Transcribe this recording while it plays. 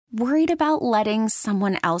Worried about letting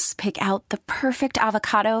someone else pick out the perfect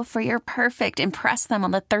avocado for your perfect impress them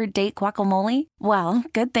on the third date guacamole? Well,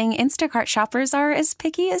 good thing Instacart shoppers are as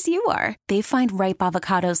picky as you are. They find ripe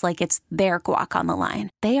avocados like it's their guac on the line.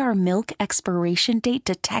 They are milk expiration date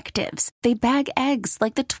detectives. They bag eggs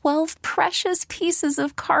like the 12 precious pieces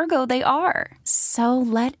of cargo they are. So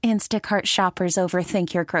let Instacart shoppers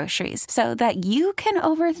overthink your groceries so that you can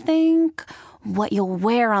overthink what you'll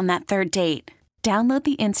wear on that third date. Download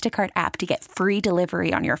the Instacart app to get free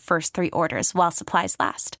delivery on your first 3 orders while supplies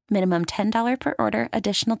last. Minimum $10 per order.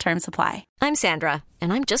 Additional terms apply. I'm Sandra,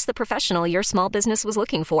 and I'm just the professional your small business was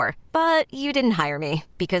looking for. But you didn't hire me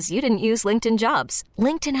because you didn't use LinkedIn Jobs.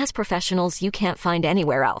 LinkedIn has professionals you can't find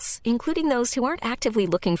anywhere else, including those who aren't actively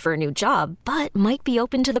looking for a new job, but might be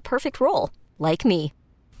open to the perfect role, like me.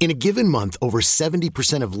 In a given month, over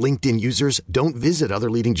 70% of LinkedIn users don't visit other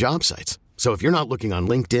leading job sites. So if you're not looking on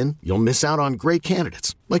LinkedIn, you'll miss out on great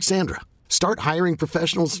candidates like Sandra. Start hiring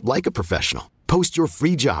professionals like a professional. Post your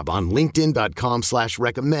free job on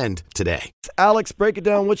linkedin.com/recommend today. Alex, break it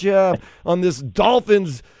down what you have on this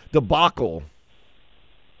Dolphins debacle.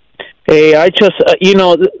 Hey, I just,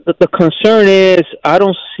 the concern is I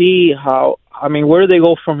don't see how, where do they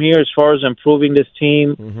go from here as far as improving this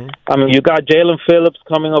team? Mm-hmm. You got Jalen Phillips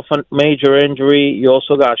coming off a major injury. You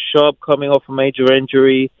also got Chubb coming off a major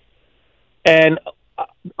injury. And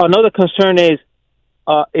another concern is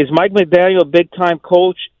Mike McDaniel a big-time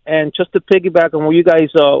coach? And just to piggyback on what you guys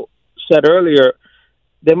said earlier,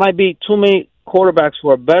 there might be too many quarterbacks who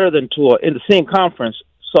are better than Tua in the same conference.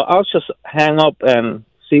 So I'll just hang up and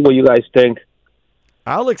see what you guys think.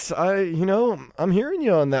 Alex, I'm hearing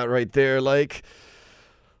you on that right there. Like,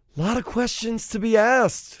 a lot of questions to be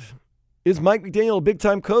asked. Is Mike McDaniel a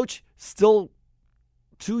big-time coach? Still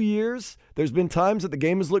 2 years. There's been times that the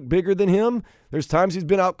game has looked bigger than him. There's times he's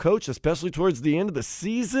been out-coached, especially towards the end of the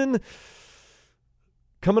season.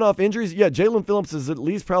 Coming off injuries, Jalen Phillips is at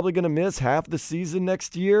least probably going to miss half the season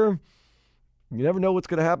next year. You never know what's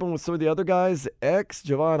going to happen with some of the other guys.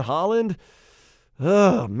 Javon Holland.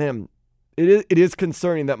 Oh, man. It is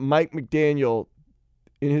concerning that Mike McDaniel,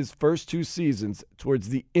 in his first 2 seasons, towards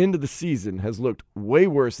the end of the season, has looked way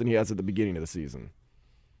worse than he has at the beginning of the season.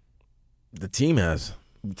 The team has.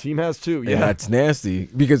 The team has too, yeah. And that's nasty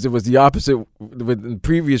because it was the opposite with the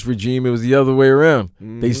previous regime. It was the other way around.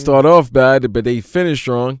 Mm-hmm. They start off bad, but they finish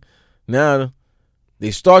strong. Now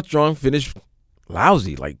they start strong, finish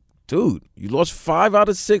lousy. Like, dude, you lost 5 out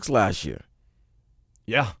of 6 last year.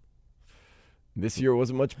 Yeah. This year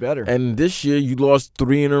wasn't much better. And this year you lost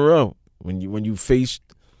 3 in a row when you faced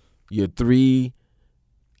your 3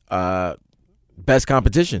 best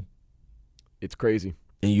competition. It's crazy.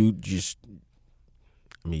 And you just –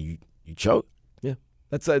 you choke. Yeah.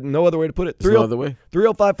 That's no other way to put it. There's no other way.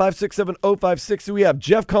 305-567-0560. We have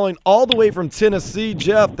Jeff calling all the way from Tennessee.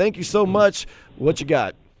 Jeff, thank you so much. What you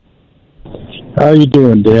got? How you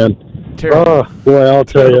doing, Dan? Terrible. Oh, boy, I'll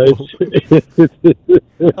tell you.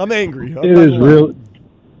 I'm angry. It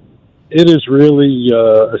is really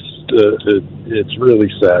it's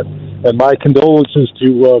really sad. And my condolences to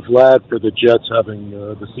Vlad for the Jets having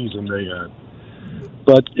the season they had.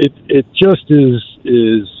 But it just is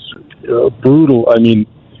brutal. I mean,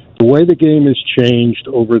 the way the game has changed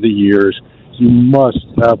over the years, you must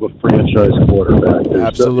have a franchise quarterback.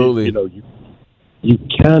 Absolutely. You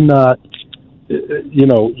cannot.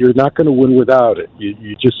 You're not going to win without it.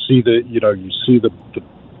 You just see the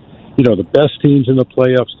best teams in the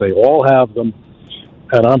playoffs. They all have them.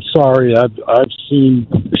 And I'm sorry, I've seen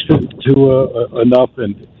Tua enough,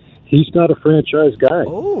 and he's not a franchise guy.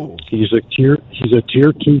 Oh, he's a tier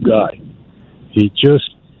 2 guy.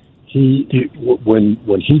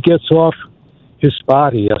 When he gets off his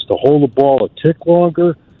spot, he has to hold the ball a tick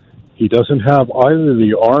longer. He doesn't have either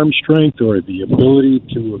the arm strength or the ability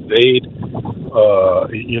to evade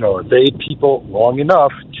people long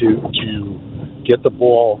enough to get the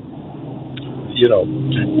ball,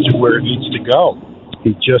 to where it needs to go.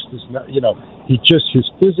 He just is not, his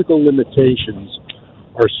physical limitations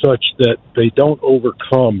are such that they don't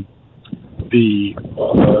overcome the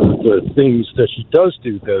things that he does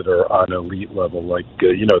do that are on elite level, like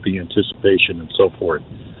the anticipation and so forth.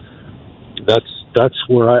 That's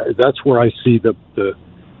where I see the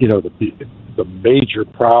major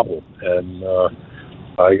problem, and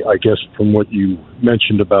I guess from what you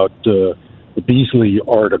mentioned about the Beasley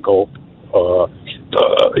article, we're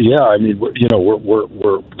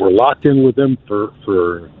locked in with him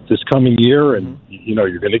for this coming year, and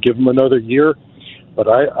you're going to give him another year, but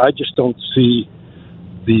I just don't see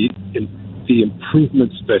the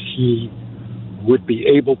improvements that he would be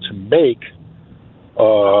able to make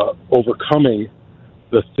overcoming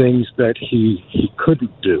the things that he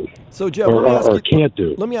couldn't do. So, Jeff, can't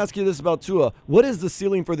do. Let me ask you this about Tua. What is the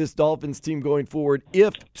ceiling for this Dolphins team going forward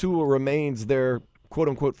if Tua remains their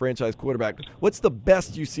quote-unquote franchise quarterback? What's the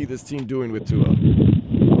best you see this team doing with Tua?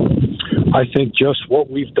 I think just what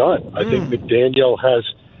we've done. I think McDaniel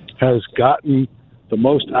has gotten the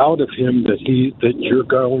most out of him that you're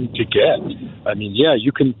going to get. I mean, yeah,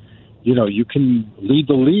 you can lead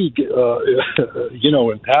the league,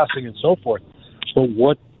 in passing and so forth. But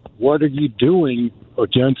what are you doing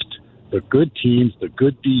against the good teams, the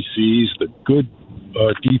good DCs, the good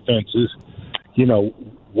defenses?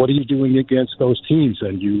 What are you doing against those teams?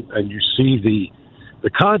 And you see the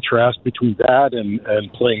contrast between that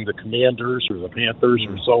and playing the Commanders or the Panthers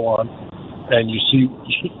or so on, and you see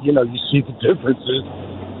the differences,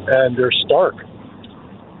 and they're stark.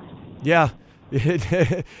 Yeah.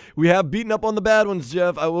 We have beaten up on the bad ones,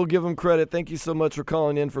 Jeff. I will give him credit. Thank you so much for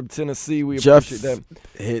calling in from Tennessee. We appreciate that.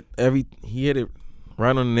 He hit it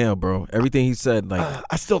right on the nail, bro. Everything he said,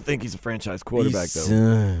 I still think he's a franchise quarterback,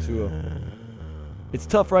 though. It's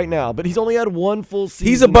tough right now, but he's only had one full season.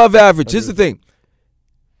 He's above average. Here's the thing.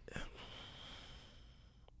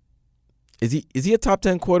 Is he a top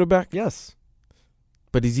 10 quarterback? Yes.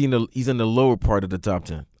 But he's in the lower part of the top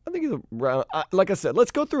 10. I think he's around. Like I said,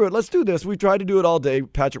 let's go through it. Let's do this. We tried to do it all day.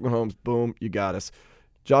 Patrick Mahomes, boom, you got us.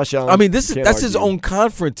 Josh Allen. I mean, that's his own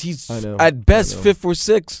conference. He's at best 5th or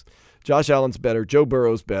 6th. Josh Allen's better. Joe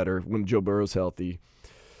Burrow's better when Joe Burrow's healthy.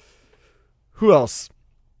 Who else?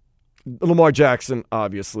 Lamar Jackson,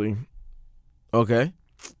 obviously. Okay.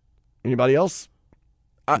 Anybody else?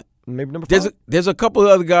 Maybe number 5? There's a couple of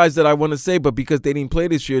other guys that I want to say, but because they didn't play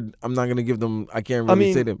this year, I'm not going to give them. I can't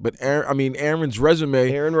really say them. But Aaron's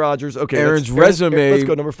resume. Aaron Rodgers. Okay. Aaron's resume. Let's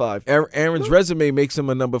go number 5. Aaron's resume makes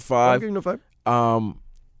him a number 5. I'll give you number 5.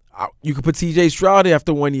 You could put C.J. Stroud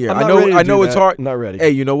after 1 year. I know it's hard. I'm not ready.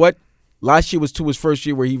 Hey, you know what? Last year was Tua's first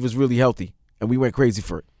year where he was really healthy, and we went crazy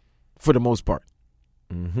for it, for the most part.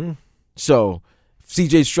 Mm-hmm. So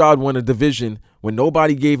C.J. Stroud won a division when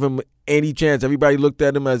nobody gave him any chance. Everybody looked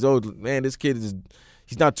at him as, oh, man, this kid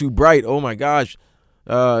he's not too bright. Oh, my gosh.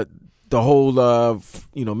 The whole,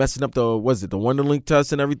 messing up the Wonderlink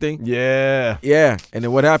test and everything. Yeah. Yeah. And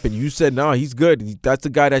then what happened? You said, no, he's good. That's the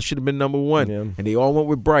guy that should have been number 1. Yeah. And they all went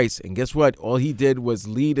with Bryce. And guess what? All he did was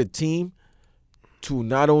lead a team to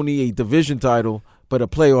not only a division title, but a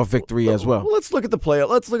playoff victory as well. Let's look at the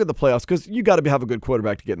playoffs because you got to have a good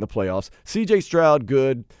quarterback to get in the playoffs. C.J. Stroud,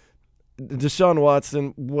 good. Deshaun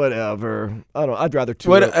Watson, whatever. I'd rather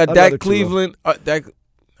Tua. That Cleveland.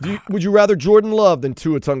 Would you rather Jordan Love than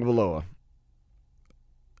Tua Tagovailoa?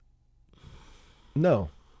 No.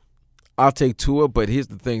 I'll take Tua, but here's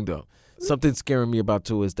the thing, though. Something scaring me about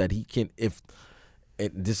Tua is that he can.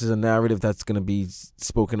 This is a narrative that's going to be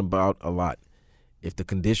spoken about a lot. If the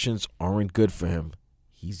conditions aren't good for him,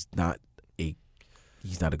 he's not a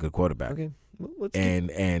good quarterback. Okay. Well,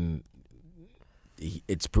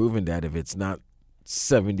 it's proven that if it's not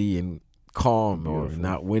 70 and calm or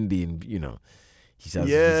not windy and he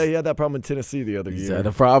had that problem in Tennessee the other year.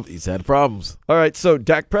 He's had problems. All right, so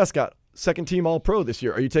Dak Prescott, second team All-Pro this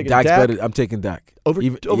year. Are you taking Dak's Dak? Better. I'm taking Dak over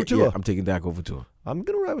Tua. Yeah, I'm taking Dak over Tua. I'm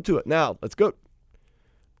gonna ride with Tua. Now let's go.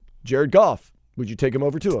 Jared Goff. Would you take him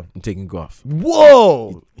over Tua? I'm taking Goff.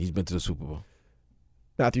 Whoa! He's been to the Super Bowl.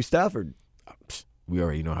 Matthew Stafford. We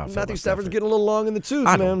already know how. Matthew Stafford's getting a little long in the tooth,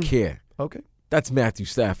 I man. don't care. Okay. That's Matthew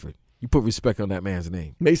Stafford. You put respect on that man's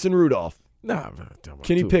name. Mason Rudolph. Nah, I'm not talking about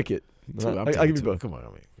Kenny Tua. Pickett. I'll give you both. Come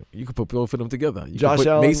on, you could put both of them together. You Josh could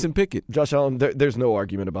put Allen, Mason Pickett. Josh Allen. There's no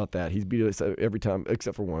argument about that. He's beat us every time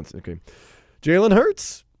except for once. Okay. Jalen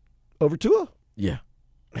Hurts over Tua. Yeah.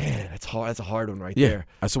 Man, that's hard. That's a hard one right Yeah. there.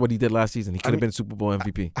 I saw what he did last season. He could have been Super Bowl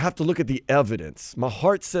MVP. I have to look at the evidence. My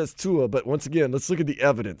heart says Tua, but once again, let's look at the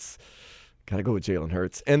evidence. Got to go with Jalen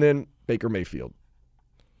Hurts. And then Baker Mayfield.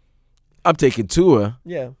 I'm taking Tua.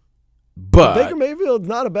 Yeah. But Baker Mayfield's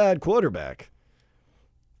not a bad quarterback.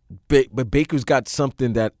 But Baker's got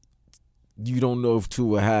something that you don't know if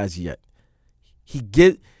Tua has yet. He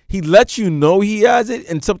lets you know he has it,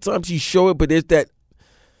 and sometimes he show it, but there's that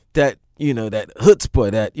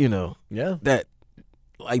chutzpah, that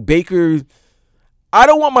like Baker. I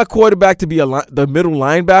don't want my quarterback to be the middle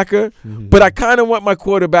linebacker, but I kind of want my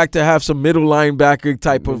quarterback to have some middle linebacker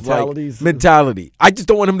type of mentality. I just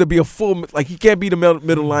don't want him to be a full, he can't be the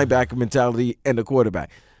middle linebacker mentality and the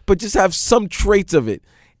quarterback, but just have some traits of it.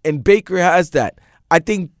 And Baker has that. I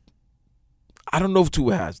don't know if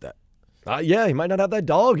Tua has that. Yeah, he might not have that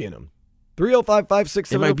dog in him.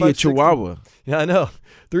 305-567. It might be a Chihuahua. Yeah, I know.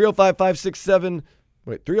 305-567.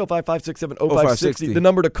 Wait, 305-567-0560. The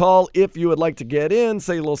number to call if you would like to get in.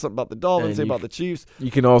 Say a little something about the Dolphins, say about the Chiefs. You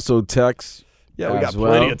can also text. Yeah, we got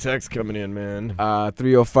plenty of texts coming in, man.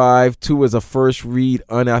 305, Tua is a first-read,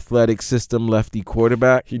 unathletic system lefty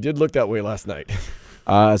quarterback. He did look that way last night.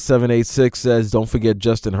 786 says, don't forget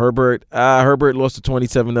Justin Herbert. Herbert lost a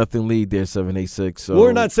 27-0 lead there, 786. So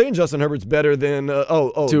we're not saying Justin Herbert's better than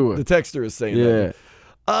Tua. The texter is saying that.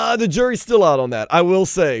 The jury's still out on that, I will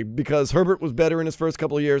say, because Herbert was better in his first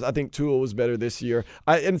couple of years. I think Tua was better this year.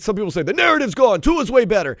 And some people say, the narrative's gone. Tua's way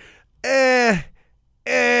better.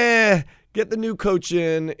 Get the new coach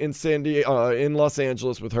in Los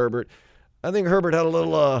Angeles with Herbert. I think Herbert had a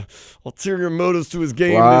little ulterior motives to his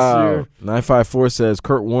game this year. 954 says,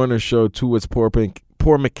 Kurt Warner showed Tua's poor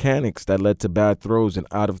mechanics that led to bad throws and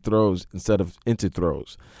out of throws instead of into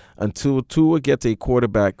throws. Until Tua gets a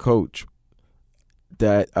quarterback coach,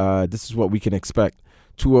 that this is what we can expect.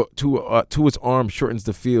 Tua's arm shortens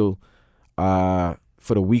the field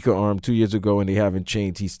for the weaker arm 2 years ago, and they haven't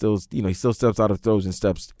changed. He still steps out of throws and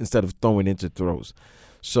steps instead of throwing into throws.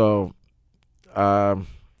 So, a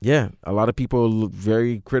lot of people are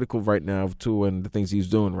very critical right now of Tua and the things he's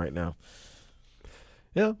doing right now.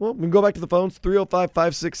 Yeah, well, we can go back to the phones.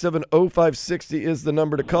 305-567-0560 is the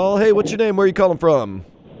number to call. Hey, what's your name? Where are you calling from?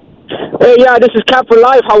 Hey, yeah, this is Cap for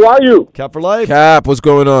Life. How are you? Cap for Life. Cap, what's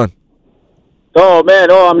going on? Oh, man.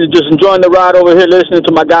 I'm just enjoying the ride over here listening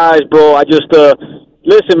to my guys, bro. I just,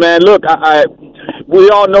 listen, man, look, we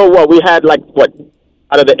all know we had,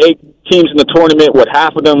 out of the 8 teams in the tournament,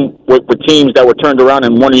 half of them were teams that were turned around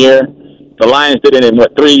in 1 year. The Lions did it in,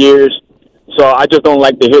 3 years. So I just don't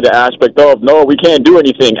like to hear the aspect of, no, we can't do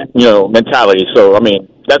anything, mentality. So,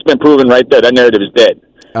 that's been proven right there. That narrative is dead.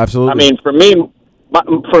 Absolutely. For me,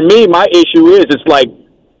 my issue is, it's like,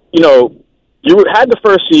 you had the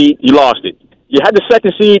first seed, you lost it. You had the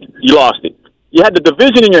second seed, you lost it. You had the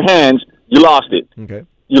division in your hands, you lost it. Okay.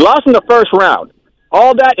 You lost in the first round.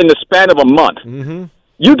 All that in the span of a month. Mm-hmm.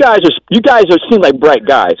 You guys seem like bright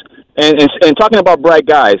guys. And talking about bright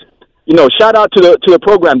guys, shout out to the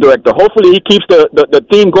program director. Hopefully he keeps the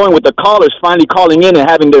theme going with the callers finally calling in and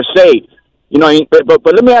having their say. But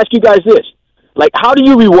let me ask you guys this. How do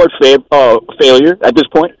you reward failure at this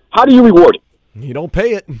point? How do you reward it? You don't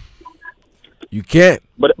pay it. You can't.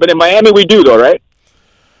 But in Miami we do, though, right?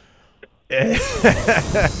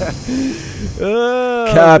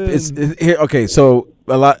 Cap is here. Okay, so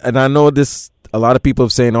a lot, and I know this. A lot of people are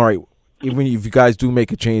saying, all right, even if you guys do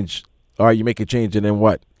make a change, all right, you make a change, and then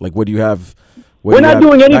what? What do you have? We're not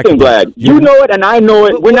doing anything, Vlad. You know it, and I know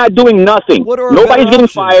it. We're not doing nothing. Nobody's getting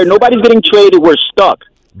fired. Nobody's getting traded. We're stuck.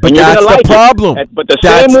 But that's the problem. But the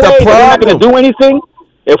same way, if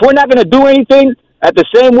we're not going to do anything, at the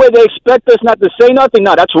same way they expect us not to say nothing,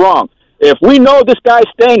 no, that's wrong. If we know this guy's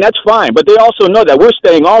staying, that's fine. But they also know that we're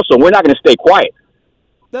staying also. We're not going to stay quiet.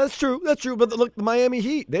 That's true. But look, the Miami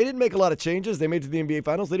Heat, they didn't make a lot of changes. They made it to the NBA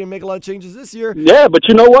Finals. They didn't make a lot of changes this year. Yeah, but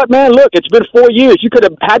you know what, man? Look, it's been 4 years. You could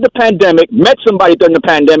have had the pandemic, met somebody during the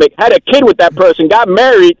pandemic, had a kid with that person, got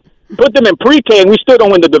married, put them in pre-K, and we still don't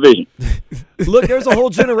win the division. Look, there's a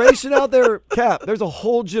whole generation out there, Cap. There's a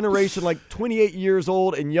whole generation, 28 years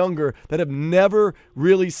old and younger, that have never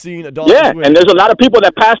really seen a Dolphins win. And there's a lot of people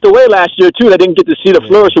that passed away last year, too, that didn't get to see the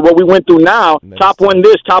flourish of what we went through now. Top one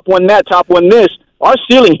this, top one that, top one this. Our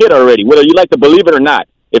ceiling hit already, whether you like to believe it or not.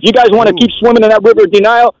 If you guys want to keep swimming in that river of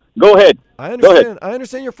denial, go ahead. I understand. I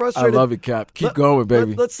understand you're frustrated. I love it, Cap. Keep going,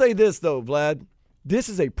 baby. Let's say this, though, Vlad. This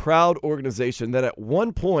is a proud organization that at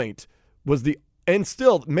one point was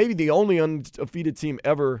still maybe the only undefeated team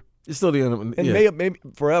ever. It's still the maybe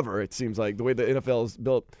forever, it seems like, the way the NFL is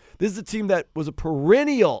built. This is a team that was a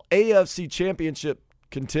perennial AFC championship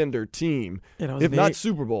contender team, if not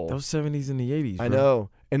Super Bowl. That was 70s and the 80s, bro. I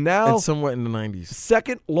know. And now, and somewhat in the 90s.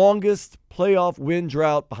 Second longest playoff win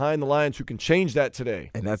drought behind the Lions, who can change that today.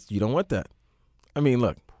 And you don't want that.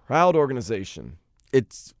 Look. Proud organization.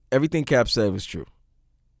 It's everything Cap said was true.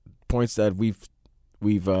 Points that we've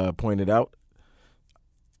pointed out.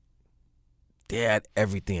 They had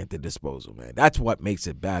everything at their disposal, man. That's what makes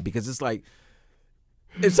it bad, because it's like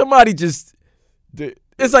if somebody just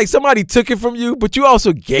it's like somebody took it from you, but you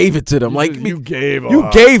also gave it to them. You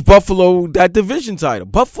gave Buffalo that division title.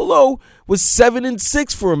 Buffalo was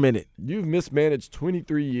 7-6 for a minute. You've mismanaged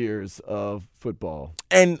 23 years of football,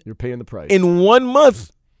 and you're paying the price. In 1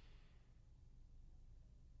 month,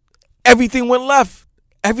 everything went left.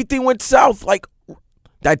 Everything went south.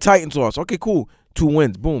 That Titans loss. Okay, cool. 2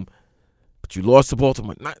 wins. Boom. But you lost to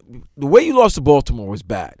Baltimore. The way you lost to Baltimore was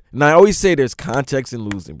bad. And I always say there's context in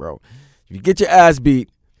losing, bro. If you get your ass beat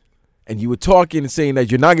and you were talking and saying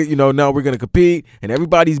that you're not, now we're going to compete, and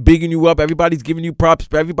everybody's bigging you up, everybody's giving you props,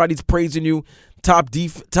 everybody's praising you, top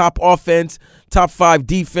offense, top 5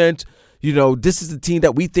 defense. This is the team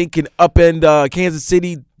that we think can upend Kansas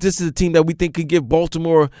City. This is the team that we think can give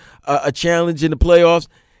Baltimore a challenge in the playoffs.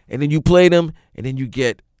 And then you play them, and then you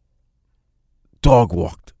get dog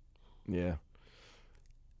walked. Yeah.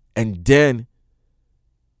 And then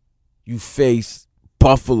you face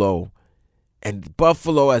Buffalo. And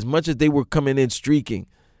Buffalo, as much as they were coming in streaking,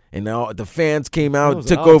 and now the fans came out and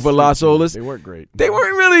took over Las Olas. They weren't great. They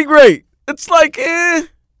weren't really great. It's like, They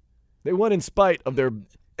won in spite of their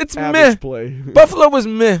it's average meh. play. Buffalo was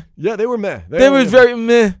meh. Yeah, they were meh. They were very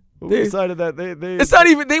meh. We decided that they it's not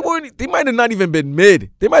even, they might have not even been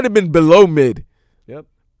mid. They might have been below mid. Yep.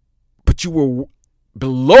 But you were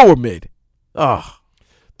below mid.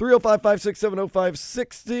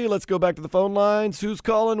 305-567-0560. Let's go back to the phone lines. Who's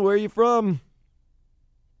calling? Where are you from?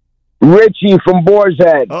 Richie from Boar's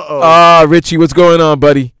Head. Uh-oh. Richie, what's going on,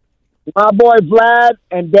 buddy? My boy Vlad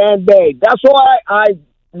and Dan Day. That's why I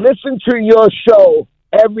listen to your show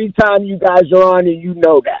every time you guys are on, and you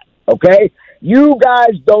know that, okay? You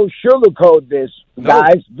guys don't sugarcoat this,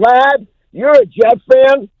 guys. No. Vlad, you're a Jet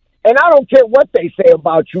fan, and I don't care what they say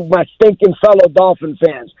about you, my stinking fellow Dolphin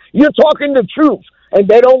fans. You're talking the truth, and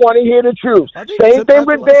they don't want to hear the truth. Same thing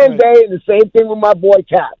with Dan Day and the same thing with my boy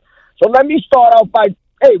Cap. So let me start off by,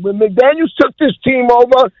 when McDaniel took this team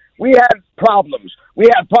over, we had problems. We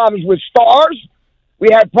had problems with stars. We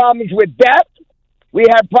had problems with depth. We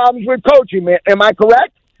had problems with coaching. Am I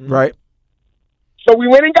correct? Right. So we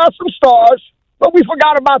went and got some stars, but we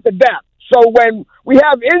forgot about the depth. So when we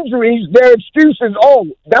have injuries, their excuse is,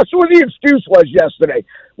 that's what the excuse was yesterday.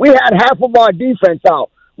 We had half of our defense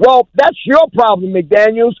out. Well, that's your problem,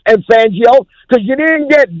 McDaniels and Fangio, because you didn't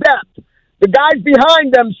get depth. The guys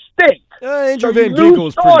behind them stink. Andrew Van Ginkel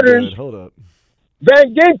is pretty good. Hold up.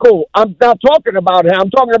 Van Ginkel, I'm not talking about him.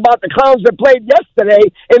 I'm talking about the clowns that played yesterday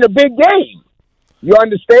in a big game. You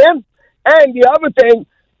understand? And the other thing,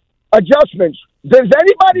 adjustments. Does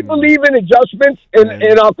anybody believe in adjustments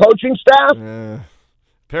in our coaching staff?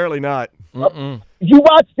 Apparently not. You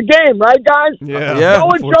watched the game, right, guys? Yeah.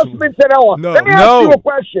 No adjustments at all. No. Let me ask you a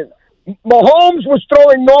question. Mahomes was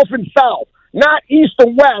throwing north and south, not east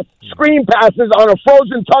and west, screen passes on a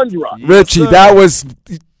frozen tundra. Richie,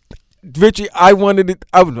 Richie, I wanted it.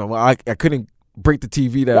 I don't know. I couldn't break the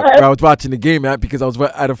TV that I was watching the game at because I was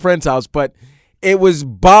at a friend's house, but it was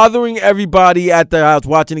bothering everybody at the house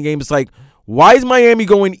watching the game. It's like, why is Miami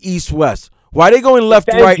going east-west? Why are they going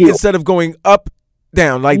left-right instead of going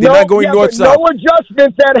up-down? Like, they're not going north-south. No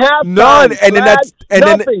adjustments at halftime. None. And then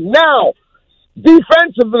nothing. Now,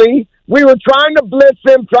 defensively, we were trying to blitz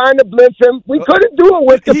him. We couldn't do it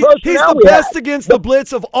with the personnel He's the best against the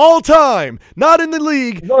blitz of all time. Not in the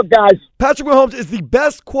league. Look, guys. Patrick Mahomes is the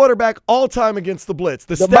best quarterback all time against the blitz.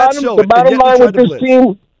 The bottom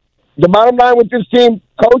line with this team,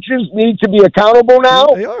 coaches need to be accountable now.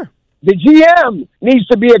 They are. The GM needs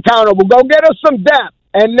to be accountable. Go get us some depth.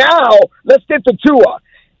 And now, let's get to Tua.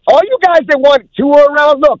 All you guys that want Tua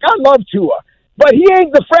around, look, I love Tua. But he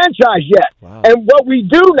ain't the franchise yet. Wow. And what we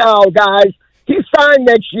do now, guys, he's signed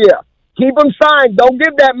next year. Keep him signed. Don't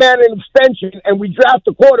give that man an extension, and we draft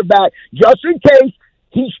a quarterback just in case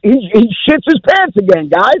he shits his pants again,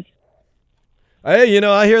 guys. Hey,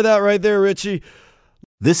 I hear that right there, Richie.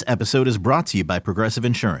 This episode is brought to you by Progressive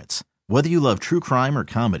Insurance. Whether you love true crime or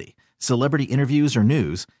comedy, celebrity interviews or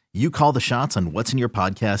news, you call the shots on what's in your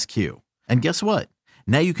podcast queue. And guess what?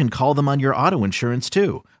 Now you can call them on your auto insurance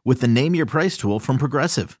too with the Name Your Price tool from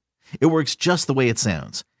Progressive. It works just the way it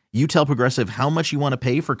sounds. You tell Progressive how much you want to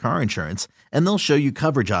pay for car insurance, and they'll show you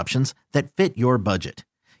coverage options that fit your budget.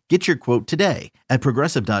 Get your quote today at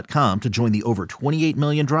Progressive.com to join the over 28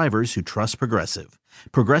 million drivers who trust Progressive.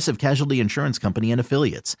 Progressive Casualty Insurance Company and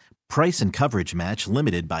Affiliates. Price and coverage match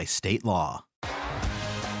limited by state law.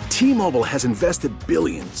 T-Mobile has invested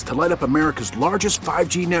billions to light up America's largest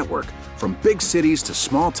 5G network, from big cities to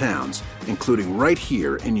small towns, including right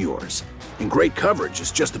here in yours. And great coverage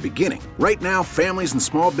is just the beginning. Right now, families and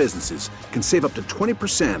small businesses can save up to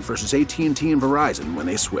 20% versus AT&T and Verizon when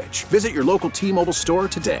they switch. Visit your local T-Mobile store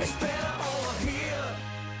today.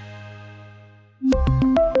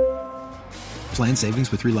 Plan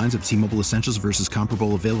savings with 3 lines of T-Mobile Essentials versus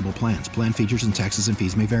comparable available plans. Plan features and taxes and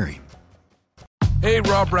fees may vary. Hey,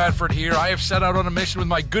 Rob Bradford here. I have set out on a mission with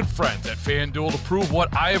my good friends at FanDuel to prove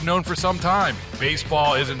what I have known for some time.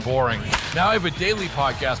 Baseball isn't boring. Now I have a daily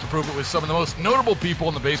podcast to prove it with some of the most notable people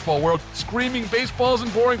in the baseball world, screaming baseball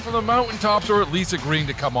isn't boring from the mountaintops, or at least agreeing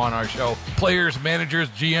to come on our show. Players, managers,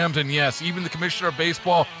 GMs, and yes, even the commissioner of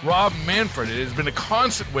baseball, Rob Manfred. It has been a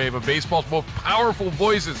constant wave of baseball's most powerful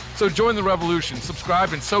voices. So join the revolution.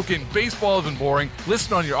 Subscribe and soak in Baseball Isn't Boring.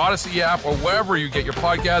 Listen on your Odyssey app or wherever you get your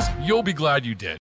podcasts. You'll be glad you did.